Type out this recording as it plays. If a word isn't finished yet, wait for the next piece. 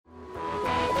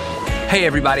Hey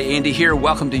everybody, Andy here.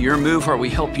 Welcome to Your Move, where we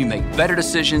help you make better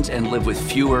decisions and live with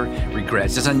fewer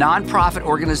regrets. As a nonprofit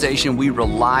organization, we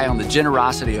rely on the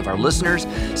generosity of our listeners.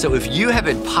 So if you have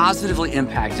been positively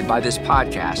impacted by this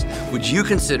podcast, would you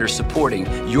consider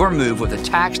supporting Your Move with a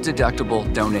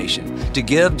tax-deductible donation? To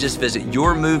give, just visit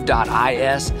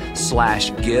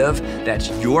yourmove.is/give. That's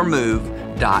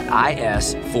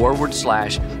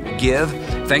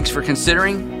yourmove.is/give. Thanks for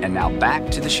considering, and now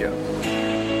back to the show.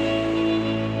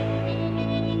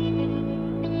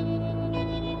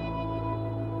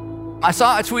 I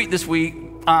saw a tweet this week.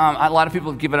 A lot of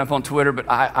people have given up on Twitter, but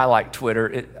I like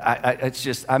Twitter. It's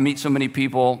just, I meet so many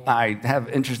people. I have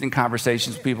interesting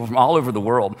conversations with people from all over the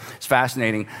world. It's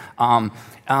fascinating. And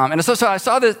so I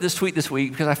saw this tweet this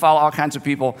week because I follow all kinds of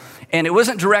people, and it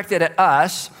wasn't directed at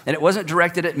us, and it wasn't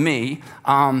directed at me,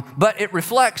 but it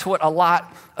reflects what a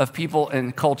lot of people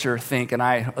in culture think,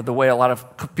 and the way a lot of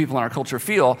people in our culture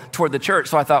feel toward the church.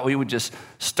 So I thought we would just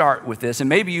start with this, and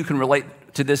maybe you can relate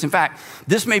to this. In fact,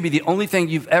 this may be the only thing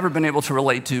you've ever been able to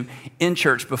relate to in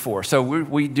church before. So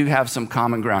we do have some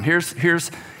common ground. Here's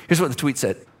what the tweet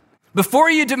said. Before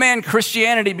you demand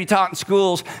Christianity be taught in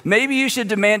schools, maybe you should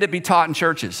demand it be taught in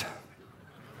churches.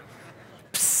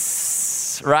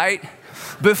 Psst, right?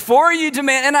 Before you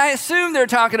demand, and I assume they're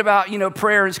talking about,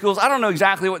 prayer in schools. I don't know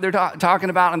exactly what they're talking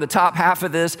about in the top half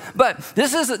of this, but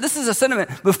this is a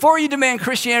sentiment. Before you demand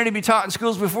Christianity be taught in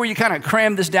schools, before you kind of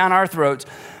cram this down our throats,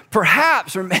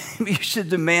 perhaps, or maybe you should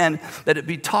demand that it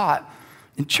be taught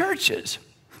in churches.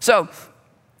 So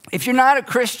if you're not a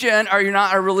Christian or you're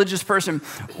not a religious person,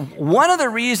 one of the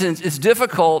reasons it's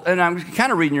difficult, and I'm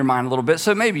kind of reading your mind a little bit,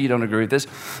 so maybe you don't agree with this.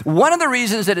 One of the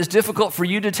reasons that it's difficult for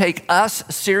you to take us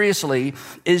seriously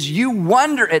is you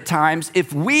wonder at times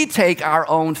if we take our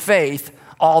own faith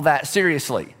all that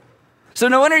seriously. So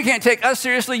no wonder you can't take us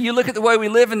seriously. You look at the way we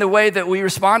live and the way that we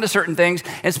respond to certain things,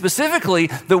 and specifically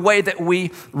the way that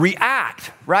we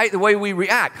react, right? The way we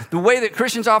react. The way that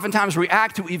Christians oftentimes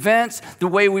react to events, the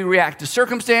way we react to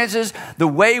circumstances, the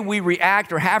way we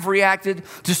react or have reacted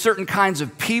to certain kinds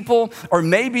of people, or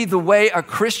maybe the way a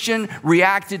Christian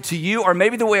reacted to you, or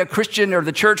maybe the way a Christian or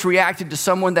the church reacted to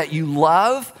someone that you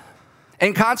love.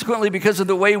 And consequently, because of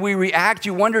the way we react,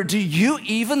 you wonder, do you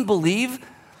even believe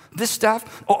this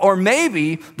stuff? Or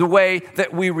maybe the way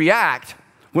that we react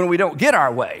when we don't get our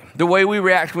way, the way we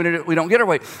react when we don't get our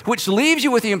way, which leaves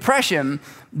you with the impression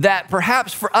that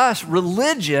perhaps for us,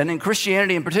 religion and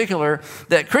Christianity in particular,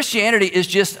 that Christianity is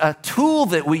just a tool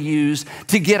that we use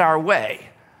to get our way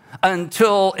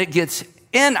until it gets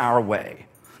in our way.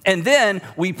 And then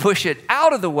we push it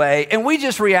out of the way and we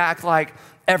just react like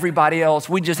everybody else.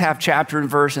 We just have chapter and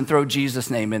verse and throw Jesus'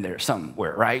 name in there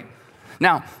somewhere, right?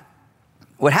 Now,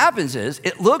 what happens is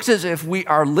it looks as if we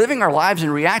are living our lives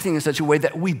and reacting in such a way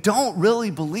that we don't really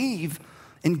believe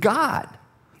in God.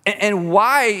 And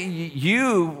why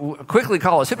you quickly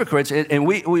call us hypocrites, and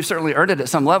we've certainly earned it at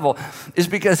some level, is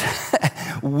because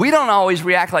we don't always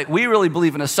react like we really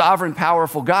believe in a sovereign,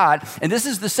 powerful God. And this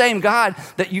is the same God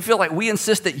that you feel like we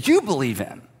insist that you believe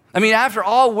in. I mean, after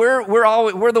all, we're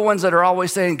the ones that are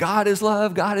always saying, God is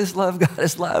love, God is love, God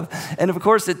is love. And of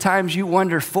course, at times you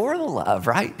wonder for the love,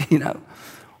 right?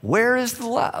 Where is the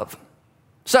love?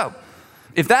 So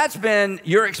if that's been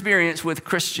your experience with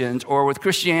Christians or with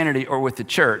Christianity or with the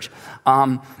church,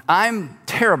 I'm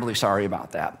terribly sorry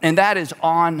about that. And that is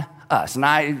on us. And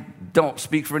I don't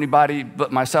speak for anybody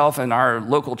but myself and our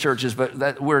local churches,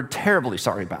 but we're terribly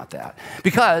sorry about that.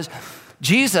 Because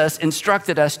Jesus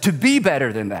instructed us to be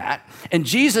better than that. And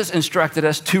Jesus instructed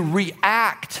us to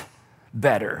react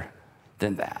better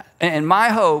than that. And my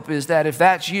hope is that if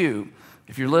that's you,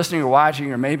 if you're listening or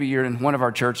watching, or maybe you're in one of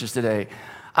our churches today,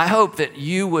 I hope that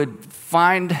you would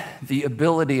find the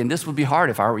ability, and this would be hard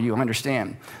if I were you, I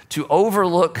understand, to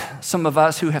overlook some of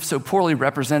us who have so poorly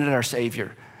represented our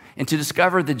Savior and to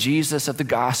discover the Jesus of the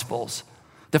Gospels,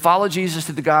 to follow Jesus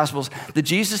through the Gospels, the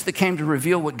Jesus that came to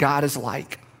reveal what God is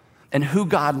like and who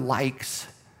God likes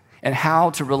and how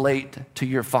to relate to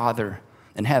your Father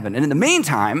in heaven. And in the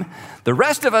meantime, the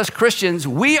rest of us Christians,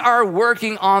 we are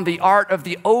working on the art of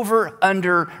the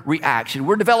over-under reaction.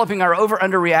 We're developing our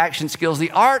over-under reaction skills,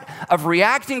 the art of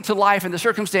reacting to life and the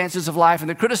circumstances of life and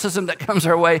the criticism that comes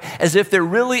our way as if there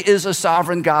really is a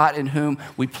sovereign God in whom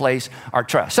we place our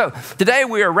trust. So today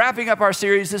we are wrapping up our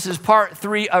series. This is part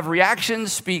 3 of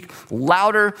Reactions Speak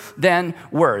Louder Than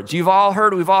Words. We've all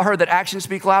heard that actions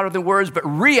speak louder than words, but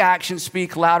reactions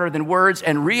speak louder than words,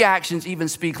 and reactions even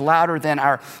speak louder than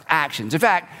our actions. In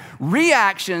fact,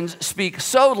 reactions speak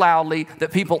so loudly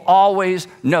that people always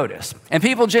notice. And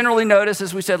people generally notice,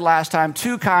 as we said last time,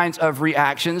 two kinds of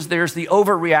reactions. There's the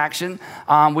overreaction.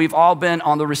 We've all been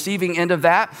on the receiving end of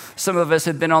that. Some of us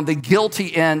have been on the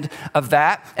guilty end of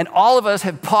that. And all of us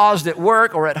have paused at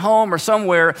work or at home or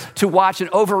somewhere to watch an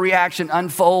overreaction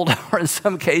unfold, or in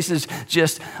some cases,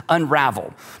 just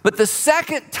unravel. But the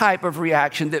second type of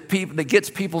reaction that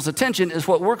gets people's attention is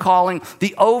what we're calling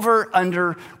the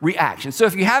over-under reaction. So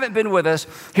if you haven't been with us,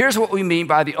 here's what we mean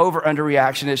by the over-under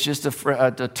reaction. It's just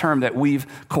a term that we've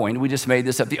coined. We just made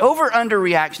this up. The over-under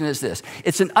reaction is this.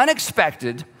 It's an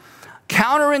unexpected,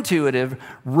 counterintuitive,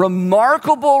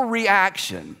 remarkable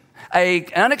reaction, an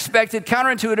unexpected,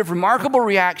 counterintuitive, remarkable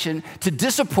reaction to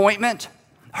disappointment,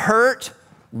 hurt,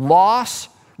 loss,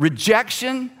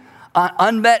 rejection,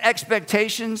 unmet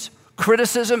expectations,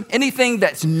 criticism, anything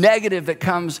that's negative that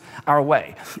comes our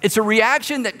way. It's a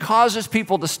reaction that causes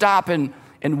people to stop and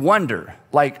wonder,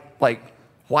 like,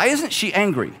 why isn't she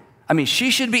angry? I mean,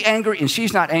 she should be angry and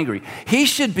she's not angry. He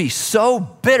should be so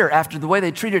bitter after the way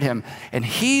they treated him, and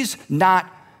he's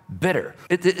not bitter.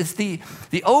 It's the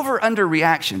over-under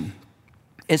reaction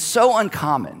is so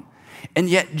uncommon. And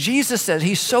yet Jesus says,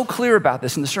 he's so clear about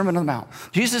this in the Sermon on the Mount.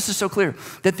 Jesus is so clear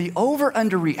that the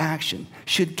over-under reaction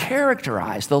should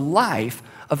characterize the life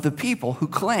of the people who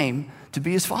claim to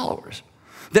be his followers.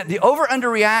 That the over-under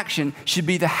reaction should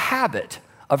be the habit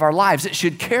of our lives. It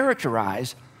should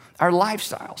characterize our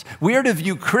lifestyles. We are to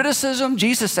view criticism.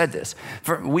 Jesus said this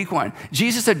for week 1.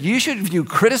 Jesus said, you should view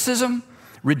criticism,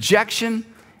 rejection,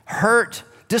 hurt,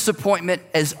 disappointment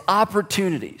as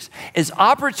opportunities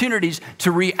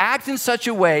to react in such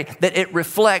a way that it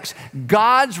reflects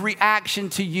God's reaction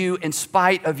to you in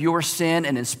spite of your sin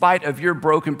and in spite of your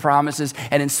broken promises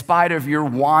and in spite of your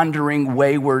wandering,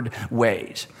 wayward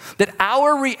ways. That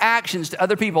our reactions to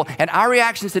other people and our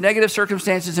reactions to negative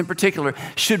circumstances in particular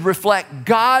should reflect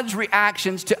God's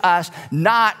reactions to us,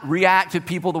 not react to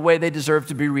people the way they deserve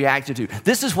to be reacted to.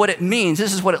 This is what it means.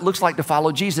 This is what it looks like to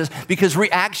follow Jesus, because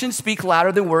reactions speak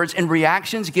louder than words, and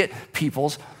reactions get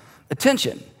people's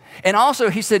attention. And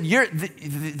also, he said,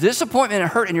 the disappointment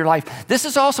and hurt in your life, this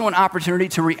is also an opportunity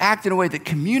to react in a way that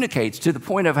communicates, to the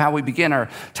point of how we begin our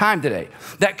time today,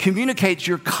 that communicates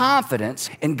your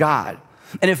confidence in God.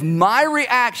 And if my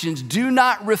reactions do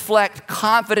not reflect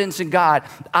confidence in God,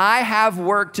 I have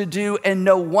work to do, and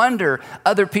no wonder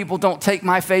other people don't take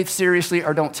my faith seriously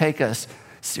or don't take us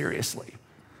seriously.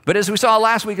 But as we saw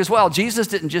last week as well, Jesus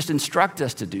didn't just instruct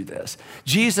us to do this.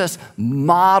 Jesus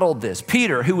modeled this.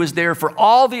 Peter, who was there for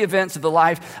all the events of the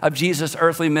life of Jesus'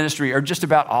 earthly ministry, or just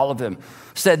about all of them,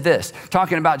 said this,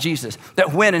 talking about Jesus,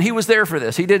 that when, and he was there for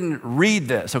this, he didn't read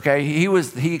this, okay?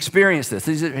 He experienced this.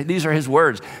 These are his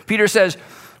words. Peter says,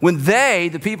 when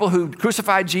the people who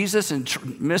crucified Jesus and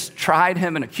tried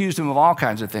him and accused him of all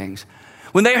kinds of things,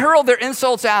 when they hurled their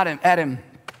insults at him,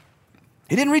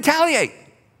 he didn't retaliate.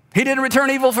 He didn't return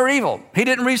evil for evil. He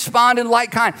didn't respond in like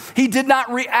kind. He did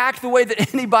not react the way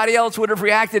that anybody else would have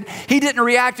reacted. He didn't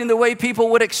react in the way people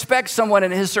would expect someone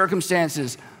in his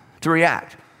circumstances to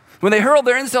react. When they hurled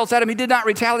their insults at him, he did not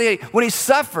retaliate. When he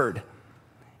suffered,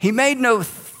 he made no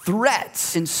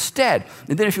threats instead.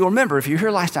 And then if you remember, if you were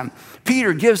here last time,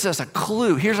 Peter gives us a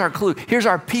clue. Here's our clue. Here's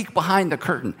our peek behind the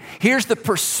curtain. Here's the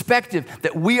perspective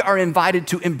that we are invited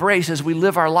to embrace as we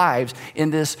live our lives in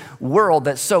this world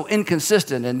that's so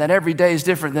inconsistent, and that every day is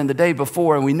different than the day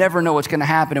before, and we never know what's going to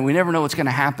happen, and we never know what's going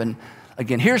to happen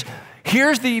again.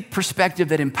 Here's the perspective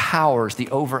that empowers the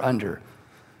over-under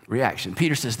reaction.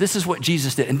 Peter says, this is what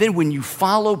Jesus did. And then when you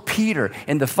follow Peter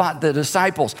and the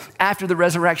disciples after the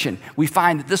resurrection, we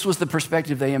find that this was the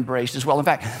perspective they embraced as well. In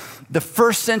fact, the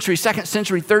first century, second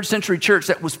century, third century church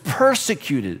that was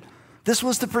persecuted, this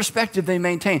was the perspective they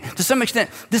maintained. To some extent,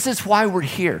 this is why we're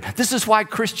here. This is why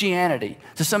Christianity,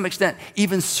 to some extent,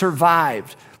 even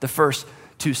survived the first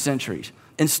 2 centuries.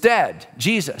 Instead,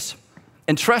 Jesus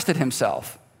entrusted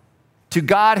himself to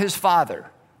God his Father,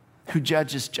 who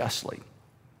judges justly.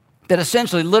 That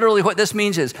essentially, literally what this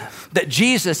means is that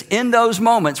Jesus, in those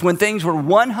moments when things were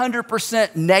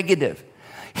 100% negative,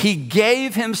 he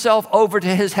gave himself over to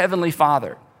his heavenly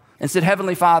Father and said,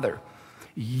 Heavenly Father,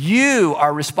 you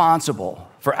are responsible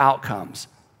for outcomes,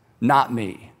 not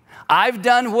me. I've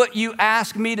done what you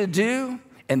asked me to do,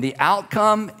 and the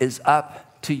outcome is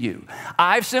up to you.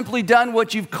 I've simply done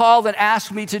what you've called and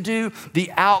asked me to do.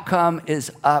 The outcome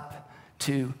is up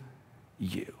to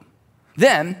you.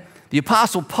 Then, the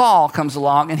Apostle Paul comes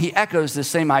along and he echoes this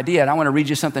same idea. And I want to read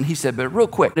you something he said, but real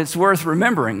quick. It's worth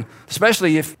remembering,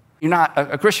 especially if you're not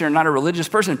a Christian or not a religious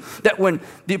person, that when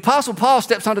the Apostle Paul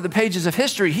steps onto the pages of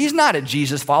history, he's not a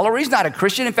Jesus follower. He's not a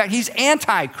Christian. In fact, he's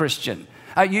anti-Christian.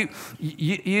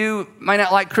 You might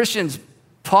not like Christians.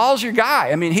 Paul's your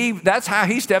guy. I mean, that's how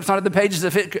he steps onto the pages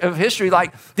of history.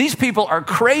 Like, these people are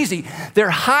crazy.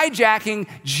 They're hijacking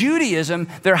Judaism.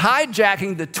 They're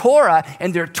hijacking the Torah,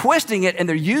 and they're twisting it, and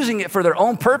they're using it for their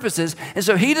own purposes. And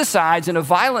so he decides in a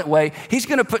violent way, he's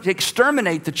going to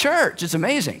exterminate the church. It's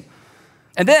amazing.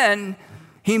 And then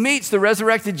he meets the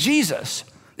resurrected Jesus,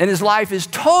 and his life is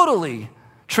totally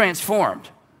transformed.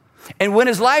 And when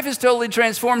his life is totally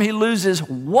transformed, he loses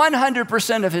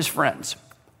 100% of his friends.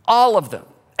 All of them.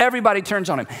 Everybody turns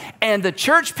on him. And the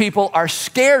church people are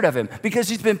scared of him because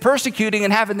he's been persecuting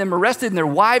and having them arrested and their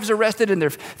wives arrested and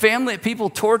their family people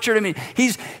tortured. I mean,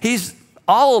 he's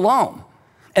all alone.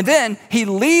 And then he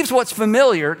leaves what's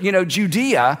familiar,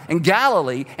 Judea and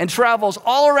Galilee, and travels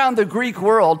all around the Greek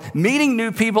world, meeting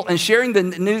new people and sharing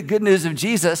the good news of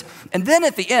Jesus. And then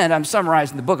at the end, I'm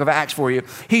summarizing the book of Acts for you,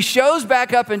 he shows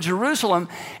back up in Jerusalem,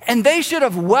 and they should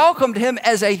have welcomed him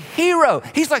as a hero.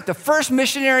 He's like the first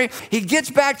missionary. He gets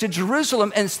back to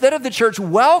Jerusalem, and instead of the church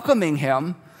welcoming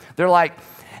him, they're like,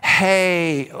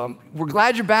 hey, we're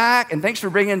glad you're back, and thanks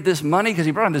for bringing this money, because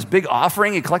he brought in this big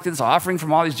offering. He collected this offering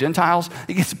from all these Gentiles.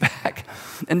 He gets back,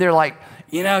 and they're like,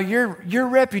 your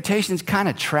reputation's kind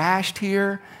of trashed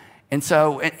here. And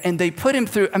so, and they put him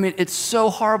through, it's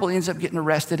so horrible. He ends up getting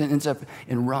arrested and ends up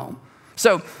in Rome.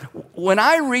 So when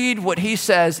I read what he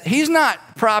says, he's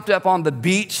not propped up on the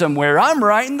beach somewhere. I'm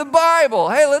writing the Bible.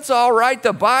 Hey, let's all write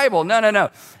the Bible. No.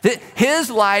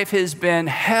 His life has been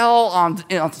hell on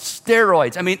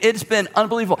steroids. It's been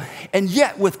unbelievable. And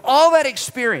yet, with all that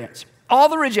experience, all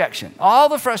the rejection, all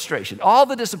the frustration, all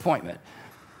the disappointment,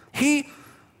 he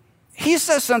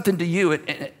says something to you.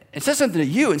 It says something to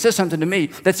you and says something to me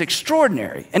that's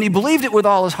extraordinary. And he believed it with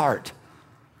all his heart.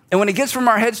 And when it gets from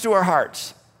our heads to our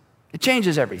hearts, it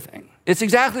changes everything. It's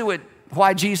exactly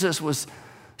why Jesus was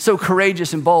so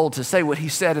courageous and bold to say what he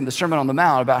said in the Sermon on the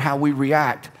Mount about how we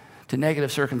react to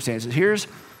negative circumstances. Here's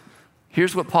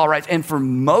what Paul writes. And for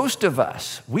most of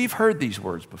us, we've heard these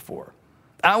words before.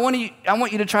 I want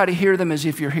you to try to hear them as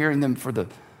if you're hearing them for the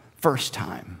first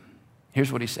time. Here's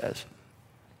what he says.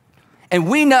 And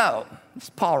we know, this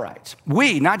Paul writes,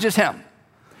 we, not just him,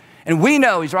 and we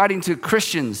know he's writing to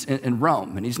Christians in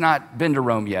Rome, and he's not been to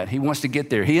Rome yet. He wants to get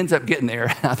there. He ends up getting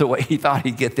there, not the way he thought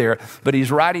he'd get there, but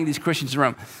he's writing these Christians in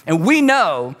Rome. And we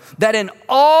know that in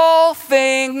all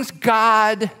things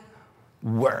God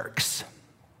works.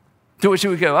 To which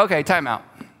we go, okay, time out.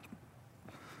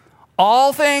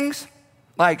 All things,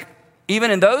 like even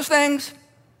in those things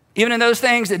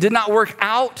that did not work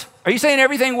out. Are you saying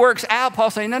everything works out?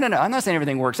 Paul's saying, no, I'm not saying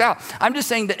everything works out. I'm just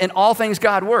saying that in all things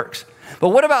God works. But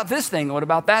what about this thing? What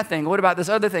about that thing? What about this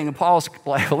other thing? And Paul's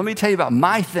like, well, let me tell you about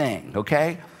my thing,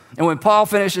 okay? And when Paul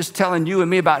finishes telling you and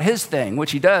me about his thing,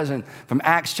 which he does, and from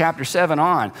Acts chapter 7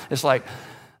 on, it's like,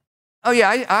 oh yeah,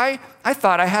 I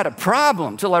thought I had a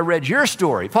problem till I read your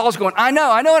story. Paul's going, I know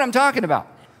what I'm talking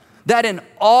about. That in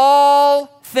all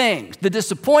things, the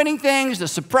disappointing things, the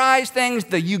surprise things,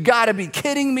 the you gotta be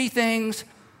kidding me things,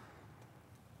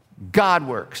 God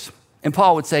works. And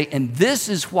Paul would say, and this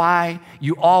is why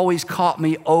you always caught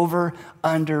me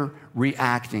under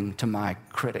reacting to my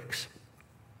critics.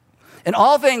 In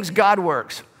all things, God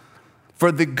works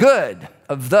for the good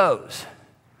of those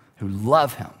who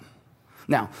love him.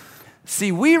 Now,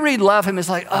 see, we read love him as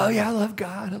like, oh yeah, I love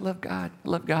God.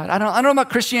 I don't know about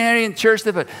Christianity and church,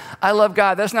 but I love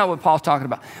God. That's not what Paul's talking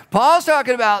about. Paul's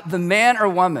talking about the man or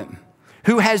woman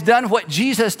who has done what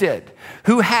Jesus did,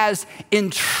 who has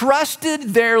entrusted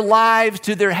their lives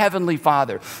to their heavenly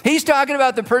Father. He's talking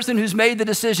about the person who's made the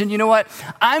decision, you know what?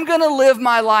 I'm gonna live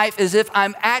my life as if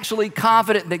I'm actually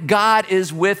confident that God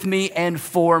is with me and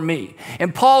for me.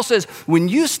 And Paul says, when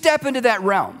you step into that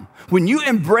realm, when you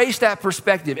embrace that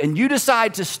perspective and you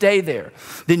decide to stay there,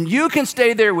 then you can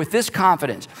stay there with this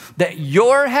confidence that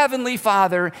your heavenly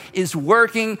Father is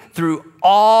working through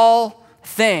all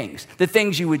things, the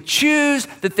things you would choose,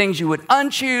 the things you would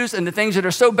unchoose, and the things that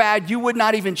are so bad you would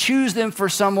not even choose them for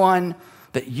someone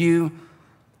that you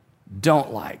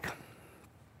don't like.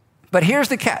 But here's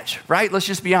the catch, right? Let's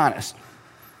just be honest.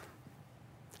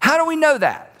 How do we know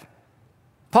that?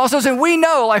 Paul says, and we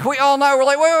know, like we all know, we're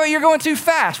like, wait, you're going too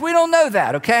fast. We don't know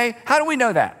that, okay? How do we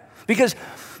know that? Because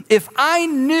if I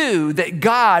knew that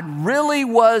God really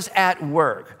was at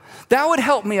work, that would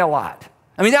help me a lot.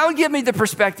 That would give me the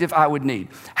perspective I would need.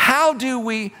 How do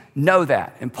we know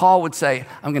that? And Paul would say,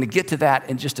 I'm going to get to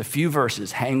that in just a few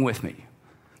verses. Hang with me.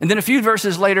 And then a few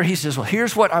verses later, he says, well,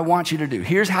 here's what I want you to do.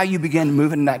 Here's how you begin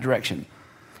moving in that direction.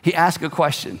 He asks a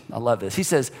question. I love this. He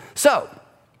says, so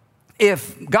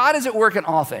if God is at work in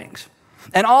all things,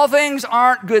 and all things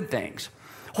aren't good things,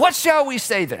 what shall we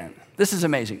say then? This is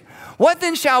amazing. What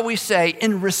then shall we say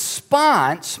in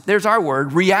response, there's our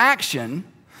word, reaction.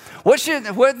 What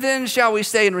then shall we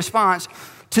say in response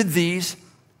to these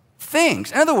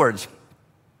things? In other words,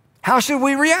 how should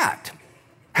we react?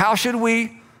 How should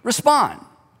we respond?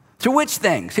 To which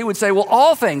things? He would say, well,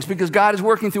 all things, because God is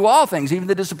working through all things, even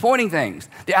the disappointing things,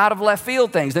 the out of left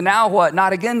field things, the now what,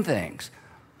 not again things.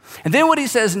 And then what he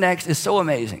says next is so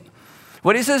amazing.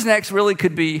 What he says next really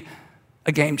could be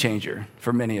a game changer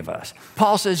for many of us.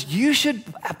 Paul says, you should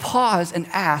pause and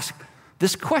ask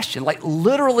this question, like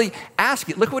literally ask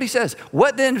it. Look what he says.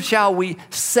 What then shall we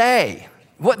say?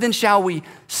 What then shall we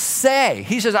say?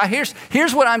 He says,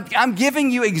 here's what I'm giving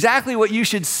you exactly what you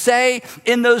should say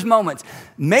in those moments.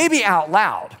 Maybe out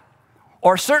loud,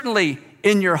 or certainly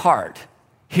in your heart.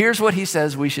 Here's what he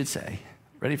says we should say.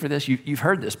 Ready for this? You've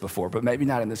heard this before, but maybe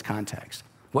not in this context.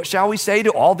 What shall we say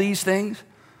to all these things?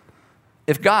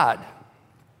 If God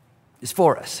is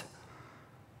for us,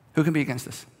 who can be against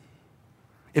us?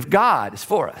 If God is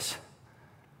for us,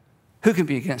 who can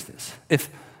be against us? If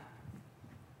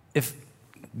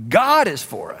God is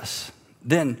for us,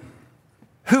 then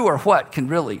who or what can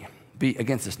really be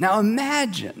against us? Now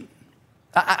imagine,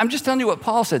 I'm just telling you what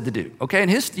Paul said to do, okay?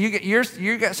 And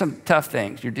you got some tough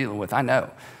things you're dealing with, I know.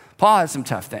 Paul had some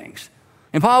tough things.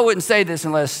 And Paul wouldn't say this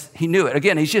unless he knew it.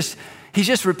 Again, he's just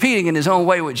repeating in his own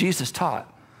way what Jesus taught.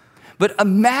 But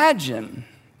imagine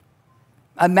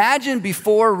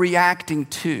before reacting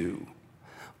to,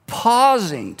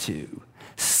 pausing to,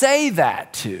 say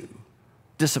that to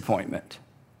disappointment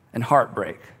and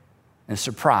heartbreak and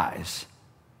surprise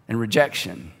and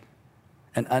rejection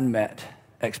and unmet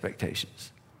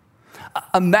expectations.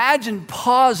 Imagine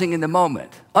pausing in the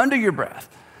moment, under your breath,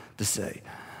 to say,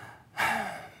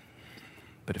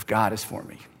 but if God is for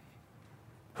me,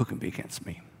 who can be against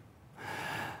me?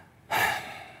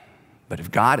 But if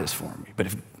God is for me, but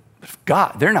if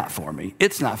God, they're not for me,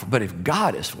 it's not for, but if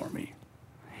God is for me,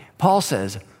 Paul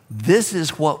says, this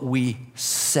is what we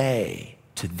say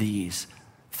to these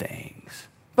things.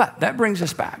 But that brings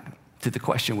us back to the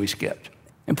question we skipped.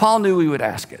 And Paul knew we would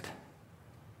ask it.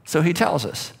 So he tells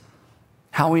us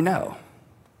how we know.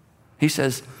 He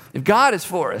says, if God is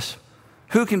for us,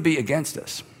 who can be against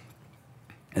us?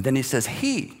 And then he says,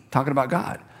 he, talking about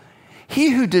God, he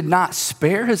who did not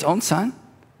spare his own son,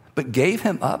 but gave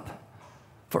him up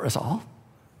for us all.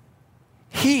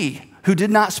 He who did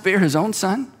not spare his own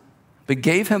son, but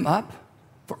gave him up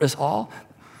for us all.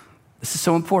 This is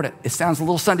so important. It sounds a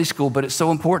little Sunday school, but it's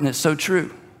so important. It's so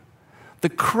true. The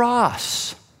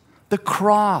cross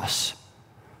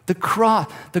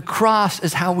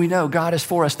is how we know God is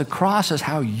for us. The cross is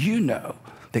how you know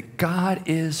that God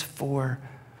is for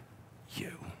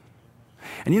you.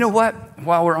 And you know what?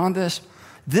 While we're on this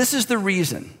is the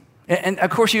reason. And of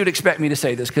course you would expect me to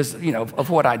say this because, of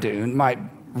what I do and my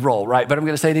role, right? But I'm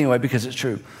going to say it anyway because it's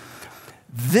true.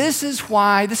 This is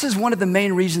one of the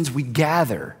main reasons we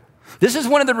gather. This is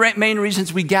one of the main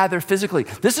reasons we gather physically.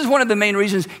 This is one of the main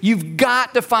reasons you've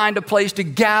got to find a place to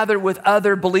gather with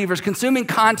other believers. Consuming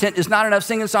content is not enough.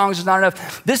 Singing songs is not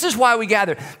enough. This is why we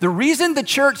gather. The reason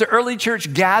the early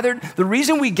church gathered, the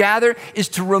reason we gather is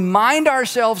to remind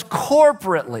ourselves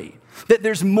corporately that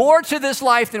there's more to this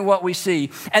life than what we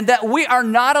see, and that we are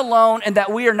not alone, and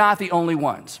that we are not the only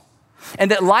ones.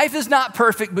 And that life is not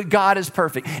perfect, but God is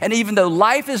perfect. And even though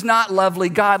life is not lovely,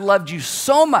 God loved you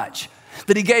so much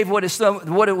that he gave what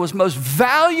it was most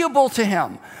valuable to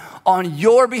him on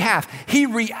your behalf. He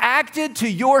reacted to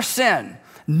your sin,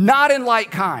 not in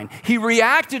like kind. He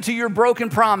reacted to your broken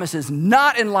promises,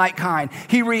 not in like kind.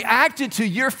 He reacted to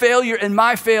your failure and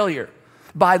my failure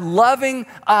by loving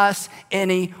us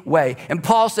anyway. And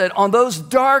Paul said, on those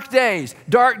dark days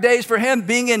for him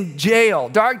being in jail,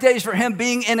 dark days for him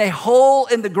being in a hole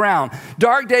in the ground,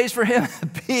 dark days for him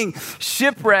being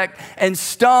shipwrecked and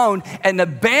stoned and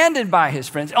abandoned by his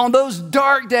friends. On those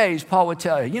dark days, Paul would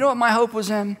tell you know what my hope was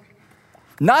in?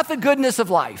 Not the goodness of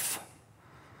life,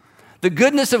 the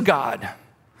goodness of God,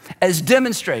 as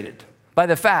demonstrated by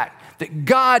the fact that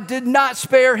God did not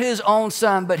spare his own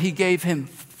son, but he gave him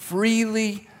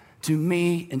freely to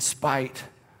me in spite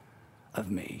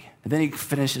of me. And then he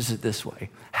finishes it this way.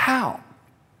 How?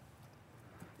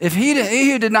 If he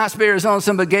who did not spare his own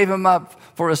son but gave him up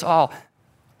for us all,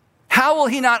 how will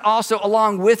he not also,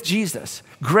 along with Jesus,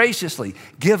 graciously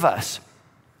give us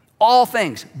all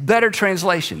things? Better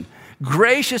translation,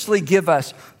 graciously give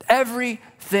us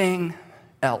everything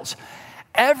else.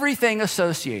 Everything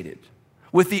associated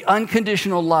with the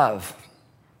unconditional love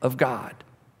of God.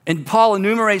 And Paul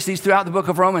enumerates these throughout the book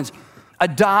of Romans.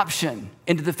 adoption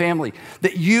into the family.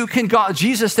 That you can go,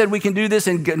 Jesus said we can do this,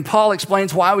 and Paul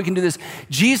explains why we can do this.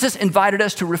 Jesus invited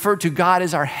us to refer to God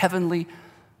as our heavenly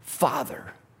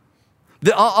Father.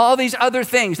 All these other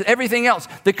things, everything else,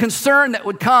 the concern that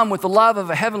would come with the love of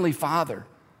a heavenly Father,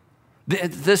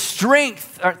 the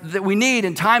strength that we need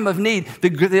in time of need,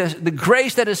 the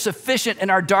grace that is sufficient in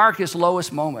our darkest,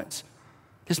 lowest moments.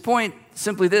 His point is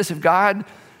simply this: if God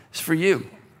is for you,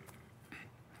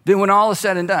 then when all is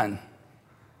said and done,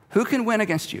 who can win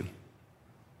against you?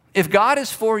 If God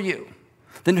is for you,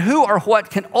 then who or what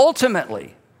can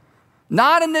ultimately,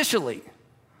 not initially,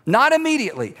 not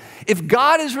immediately, if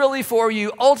God is really for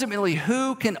you, ultimately,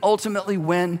 who can ultimately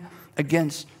win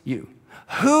against you?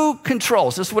 Who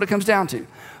controls? This is what it comes down to.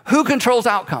 Who controls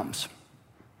outcomes?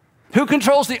 Who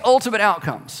controls the ultimate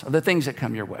outcomes of the things that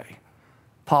come your way?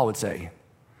 Paul would say,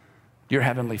 your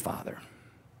heavenly Father.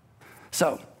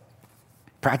 So,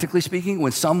 practically speaking,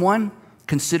 when someone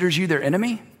considers you their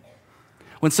enemy,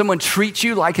 when someone treats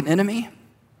you like an enemy,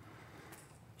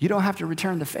 you don't have to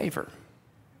return the favor.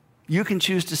 You can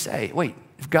choose to say, wait,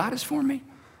 if God is for me,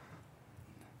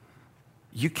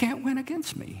 you can't win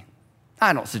against me.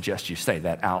 I don't suggest you say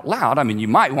that out loud. I mean, you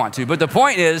might want to, but the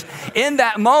point is, in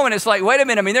that moment, it's like, wait a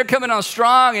minute, I mean, they're coming on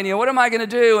strong, and what am I going to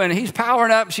do? And he's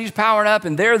powering up, she's powering up,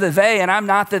 and they're the they, and I'm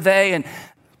not the they, and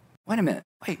wait a minute,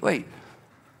 wait.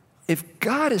 If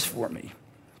God is for me,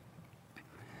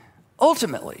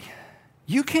 ultimately,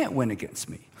 you can't win against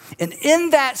me. And in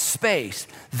that space,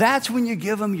 that's when you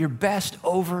give them your best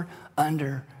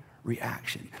over-under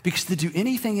reaction. Because to do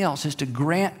anything else is to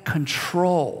grant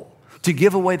control, to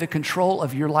give away the control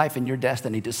of your life and your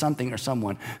destiny to something or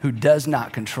someone who does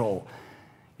not control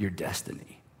your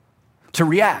destiny. To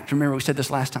react, remember we said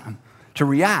this last time, to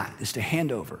react is to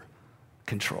hand over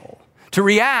control. To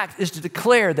react is to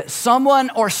declare that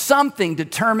someone or something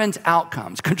determines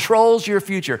outcomes, controls your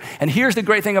future. And here's the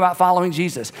great thing about following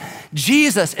Jesus.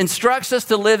 Jesus instructs us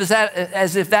to live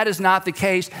as if that is not the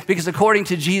case, because according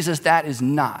to Jesus, that is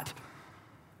not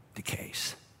the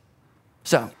case.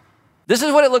 So, this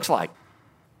is what it looks like.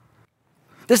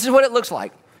 This is what it looks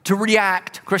like to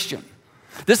react Christian.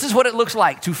 This is what it looks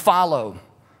like to follow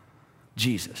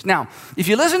Jesus. Now, if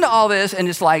you listen to all this and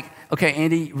it's like, okay,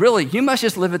 Andy, really, you must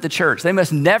just live at the church. They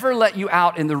must never let you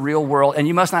out in the real world, and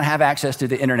you must not have access to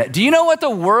the internet. Do you know what the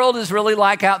world is really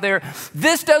like out there?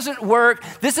 This doesn't work.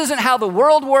 This isn't how the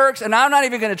world works, and I'm not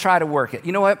even going to try to work it.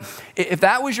 You know what? If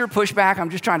that was your pushback, I'm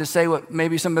just trying to say what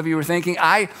maybe some of you were thinking.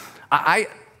 I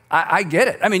get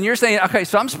it. I mean, you're saying, okay,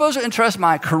 so I'm supposed to entrust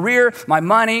my career, my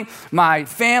money, my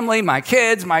family, my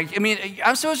kids,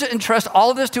 I'm supposed to entrust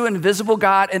all of this to an invisible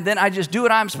God, and then I just do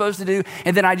what I'm supposed to do,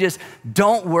 and then I just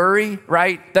don't worry,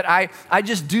 right? That I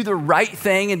just do the right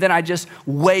thing, and then I just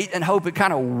wait and hope it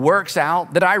kind of works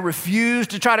out, that I refuse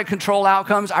to try to control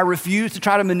outcomes, I refuse to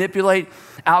try to manipulate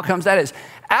outcomes. That is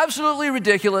absolutely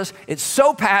ridiculous. It's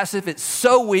so passive, it's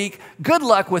so weak. Good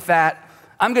luck with that.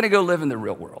 I'm gonna go live in the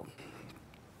real world.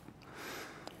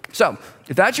 So,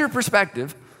 if that's your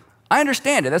perspective, I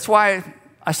understand it. That's why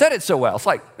I said it so well. It's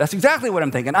like, that's exactly what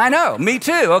I'm thinking. I know, me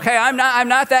too, okay? I'm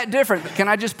not that different. But can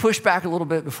I just push back a little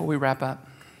bit before we wrap up?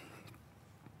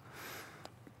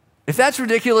 If that's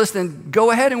ridiculous, then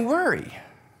go ahead and worry.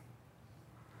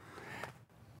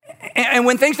 And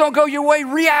when things don't go your way,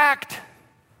 react.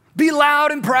 Be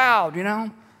loud and proud,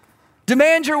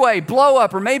 Demand your way, blow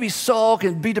up, or maybe sulk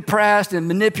and be depressed and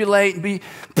manipulate and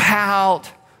pout.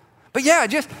 But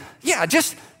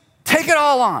just take it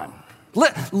all on.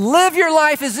 Live your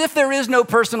life as if there is no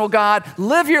personal God.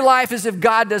 Live your life as if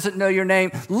God doesn't know your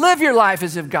name. Live your life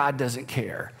as if God doesn't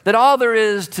care. That all there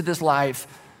is to this life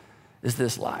is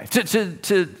this life.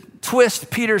 To twist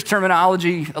Peter's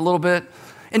terminology a little bit,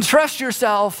 entrust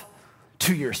yourself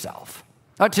to yourself.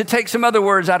 To take some other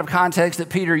words out of context that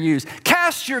Peter used,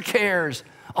 cast your cares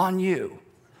on you.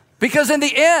 Because in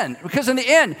the end,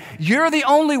 you're the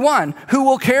only one who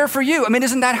will care for you. I mean,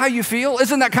 isn't that how you feel?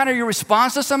 Isn't that kind of your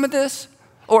response to some of this?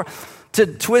 Or to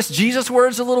twist Jesus'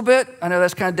 words a little bit, I know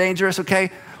that's kind of dangerous,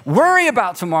 okay? Worry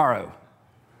about tomorrow.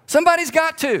 Somebody's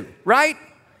got to, right?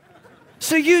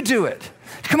 So you do it.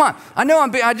 Come on, I know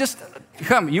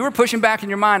you were pushing back in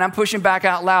your mind, I'm pushing back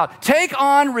out loud. Take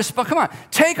on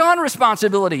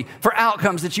responsibility for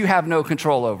outcomes that you have no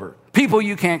control over. People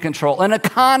you can't control, an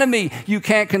economy you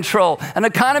can't control, an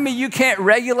economy you can't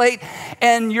regulate,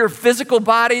 and your physical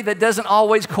body that doesn't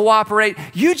always cooperate.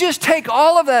 You just take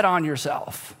all of that on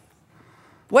yourself.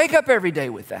 Wake up every day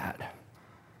with that.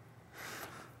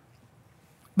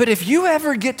 But if you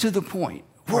ever get to the point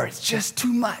where it's just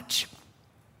too much,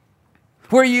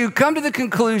 where you come to the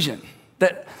conclusion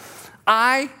that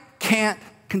I can't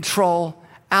control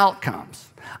outcomes.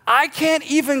 I can't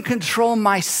even control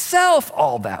myself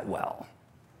all that well.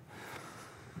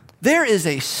 There is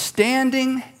a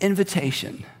standing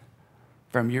invitation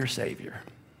from your Savior.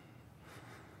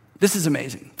 This is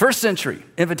amazing. First century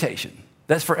invitation.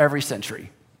 That's for every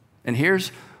century. And here's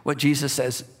what Jesus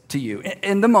says to you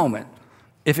in the moment,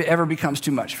 if it ever becomes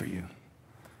too much for you.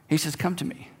 He says, come to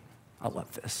me. I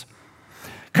love this.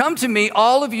 Come to me,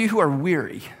 all of you who are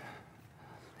weary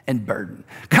and burdened.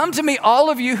 Come to me,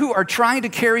 all of you who are trying to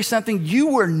carry something you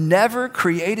were never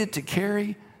created to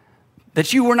carry,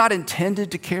 that you were not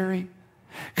intended to carry.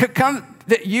 Come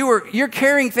that you're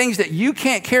carrying things that you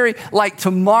can't carry, like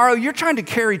tomorrow. You're trying to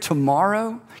carry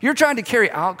tomorrow. You're trying to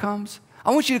carry outcomes.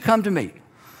 I want you to come to me,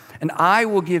 and I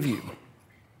will give you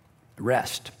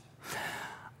rest.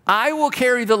 I will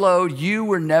carry the load you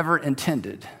were never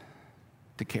intended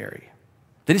to carry.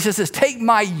 Then he says this, take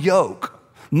my yoke,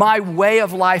 my way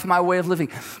of life, my way of living.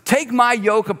 Take my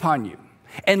yoke upon you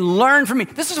and learn from me.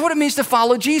 This is what it means to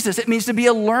follow Jesus. It means to be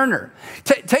a learner.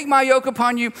 Take my yoke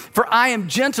upon you, for I am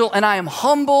gentle and I am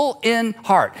humble in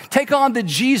heart. Take on the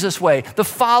Jesus way, the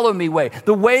follow me way,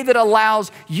 the way that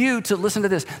allows you to, listen to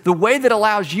this, the way that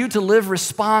allows you to live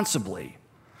responsibly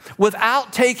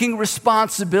without taking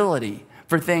responsibility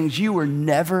for things you were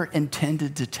never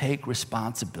intended to take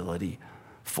responsibility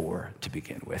for to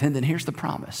begin with. And then here's the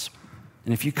promise.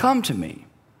 And if you come to me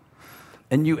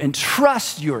and you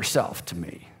entrust yourself to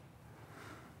me,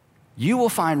 you will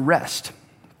find rest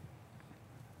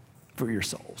for your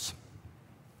souls.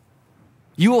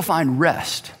 You will find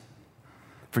rest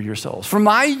for your souls. For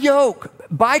my yoke,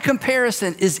 by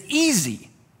comparison, is easy,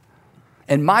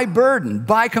 and my burden,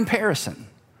 by comparison,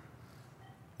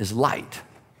 is light,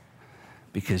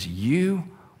 because you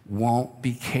won't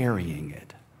be carrying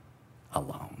it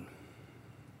alone.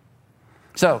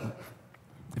 So,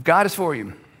 if God is for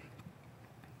you,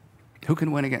 who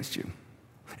can win against you?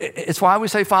 It's why we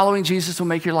say following Jesus will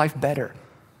make your life better.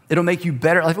 It'll make you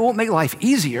better. It won't make life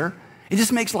easier. It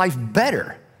just makes life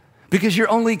better because you're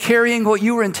only carrying what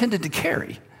you were intended to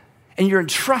carry, and you're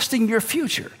entrusting your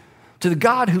future to the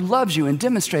God who loves you and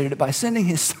demonstrated it by sending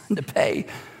his son to pay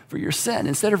for your sin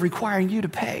instead of requiring you to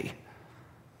pay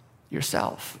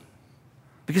yourself.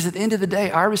 Because at the end of the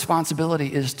day, our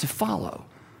responsibility is to follow.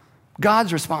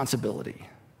 God's responsibility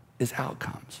is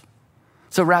outcomes.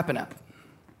 So wrapping up,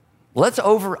 let's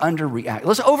over-underreact.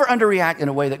 Let's over-underreact in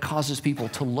a way that causes people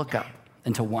to look up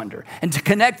and to wonder and to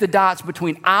connect the dots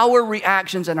between our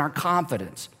reactions and our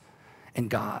confidence in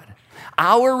God.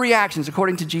 Our reactions,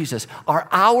 according to Jesus, are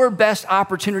our best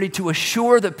opportunity to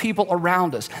assure the people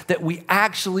around us that we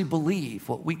actually believe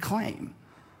what we claim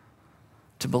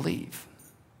to believe.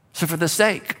 So for the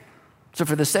sake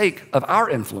of our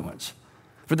influence,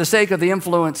 for the sake of the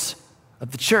influence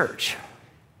of the church,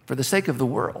 for the sake of the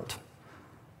world,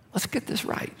 let's get this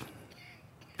right,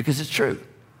 because it's true.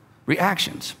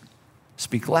 Reactions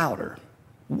speak louder,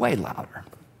 way louder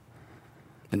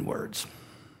than words.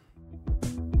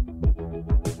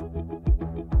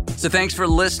 So thanks for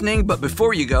listening, but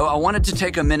before you go, I wanted to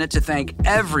take a minute to thank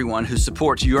everyone who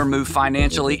supports Your Move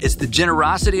financially. It's the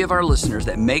generosity of our listeners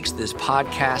that makes this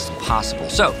podcast possible.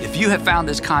 So if you have found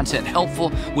this content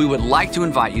helpful, we would like to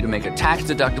invite you to make a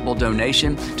tax-deductible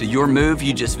donation to Your Move.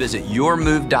 You just visit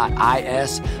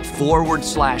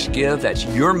yourmove.is/give. That's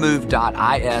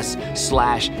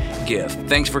yourmove.is/give.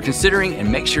 Thanks for considering,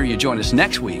 and make sure you join us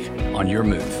next week on Your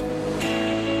Move.